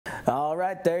All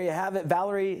right, there you have it.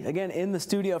 Valerie, again, in the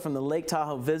studio from the Lake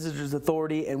Tahoe Visitors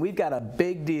Authority, and we've got a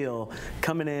big deal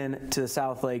coming in to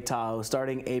South Lake Tahoe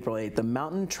starting April 8th, the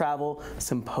Mountain Travel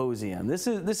Symposium. This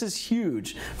is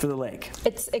huge for the lake.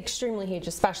 It's extremely huge,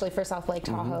 especially for South Lake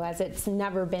Tahoe, as it's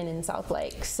never been in South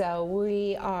Lake. So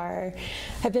we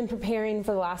have been preparing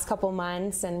for the last couple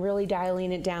months and really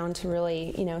dialing it down to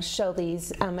really, show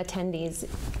these attendees,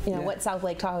 what South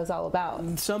Lake Tahoe is all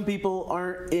about. Some people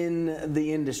aren't in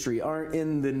the industry, aren't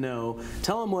in the know.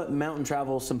 Tell them what Mountain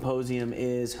Travel Symposium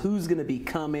is, who's going to be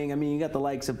coming. I mean, you got the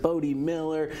likes of Bodie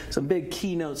Miller, some big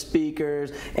keynote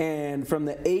speakers, and from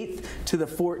the 8th to the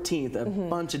 14th, a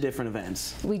bunch of different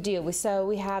events. We do. So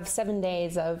we have 7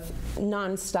 days of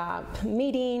nonstop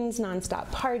meetings,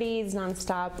 nonstop parties,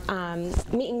 nonstop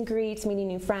meet and greets, meeting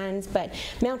new friends. But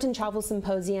Mountain Travel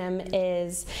Symposium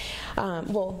is,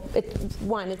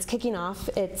 it's kicking off.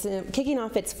 It's kicking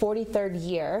off its 43rd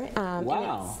year. Wow.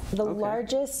 And it's the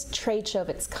largest trade show of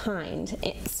its kind.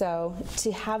 So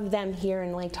to have them here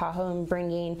in Lake Tahoe and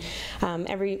bringing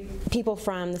people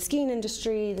from the skiing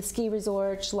industry, the ski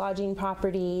resorts, lodging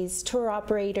properties, tour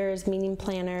operators, meeting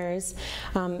planners,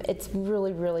 it's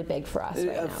really, really big for us right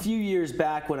now. A few years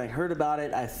back when I heard about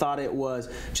it, I thought it was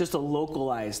just a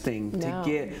localized thing to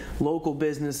get local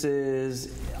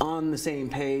businesses on the same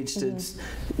page to,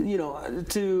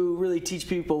 to really teach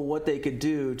people what they could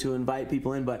do to invite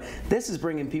people in. But this is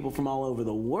bringing people from all over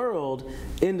the world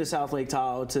into South Lake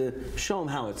Tahoe to show them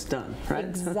how it's done, right?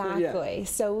 Exactly.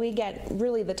 So we get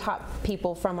really the top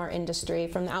people from our industry,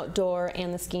 from the outdoor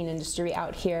and the skiing industry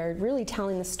out here, really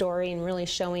telling the story and really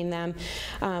showing them.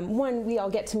 One, we all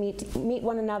get to meet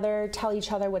one another, tell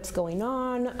each other what's going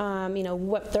on,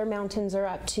 what their mountains are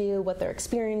up to, what their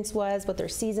experience was, what their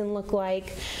season looked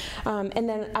like. And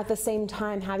then at the same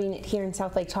time, having it here in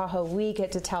South Lake Tahoe, we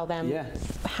get to tell them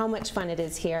how much fun it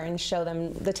is here and show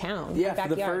them the town. Yeah,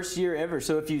 for the first year ever.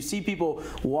 So if you see people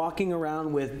walking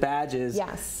around with badges,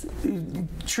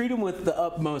 treat them with the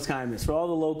utmost kindness. For all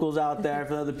the locals out there,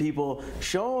 for other people,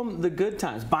 show them the good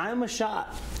times. Buy them a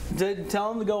shot. Tell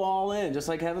them to go all in, just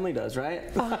like Heavenly does,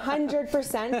 right?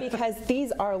 100%, because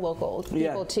these are local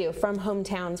people too, from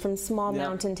hometowns, from small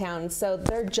mountain towns. So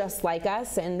they're just like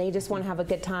us, and they just want to have a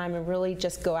good time and really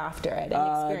just go after it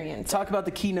and experience Talk about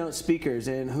the keynote speakers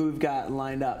and who we've got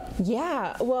lined up.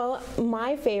 Yeah, well,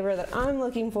 my favorite that I'm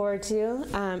looking forward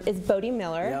to is Bodie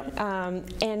Miller,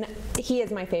 and he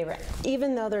is my favorite.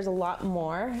 Even though there's a lot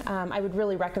more, I would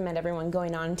really recommend everyone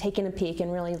going on, taking a peek,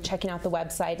 and really checking out the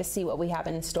website to see what we have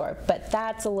in store. But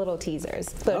that's a little teasers.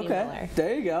 Bodie Miller.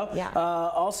 There you go. Yeah.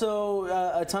 Also,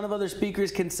 a ton of other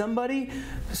speakers. Can somebody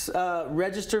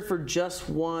register for just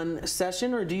one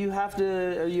session, or do you have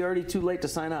to? Are you already too late to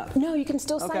sign up? No, you can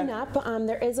still sign up.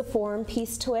 There is a forum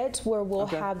piece to it where we'll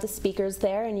have the speakers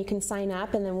there, and you can sign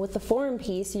up. And then with the forum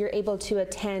piece, you're able to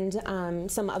attend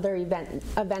some other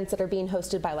events that are being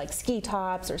hosted by like Ski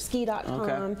Tops or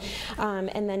Ski.com,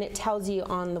 and then it tells you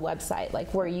on the website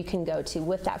like where you can go to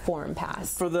with that forum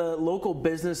pass. For the local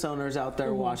business owners out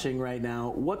there watching right now,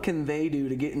 what can they do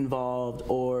to get involved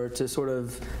or to sort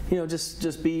of,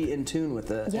 just be in tune with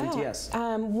the MTS?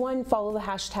 One, follow the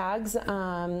hashtags.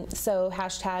 So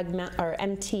hashtag or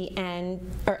MTN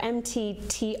or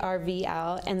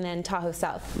MTTRVL, and then Tahoe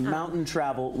South. Mountain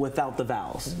travel without the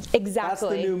vowels. Exactly. That's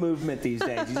the new movement these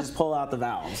days. You just pull out the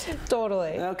vowels.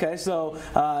 Totally. Okay, so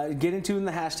get into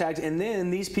the hashtags, and then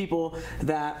these people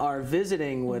that are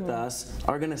visiting with us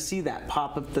are going to see that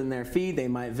pop up in their feed. They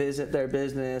might visit their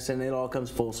business, and it all comes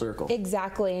full circle.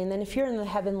 Exactly. And then if you're in the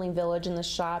Heavenly Village in the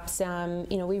shops,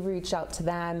 we reach out to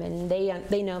them, and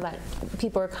they know that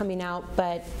people are coming out,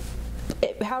 but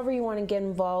however you want to get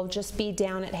involved, just be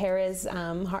down at Harrah's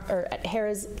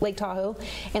Lake Tahoe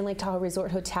and Lake Tahoe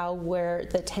Resort Hotel, where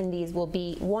the attendees will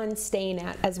be staying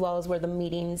at, as well as where the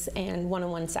meetings and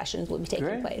one-on-one sessions will be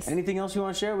taking place. Anything else you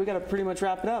want to share? We got to pretty much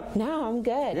wrap it up. No, I'm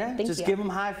good. Yeah, Thank just you. give them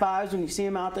high fives when you see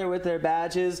them out there with their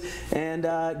badges, and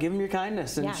give them your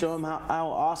kindness and show them how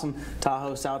awesome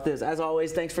Tahoe South is. As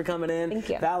always, thanks for coming in. Thank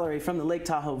you. Valerie from the Lake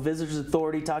Tahoe Visitors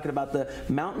Authority, talking about the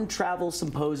Mountain Travel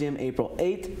Symposium, April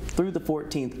 8th through the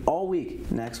 14th, all week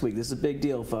next week. This is a big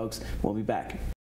deal, folks. We'll be back.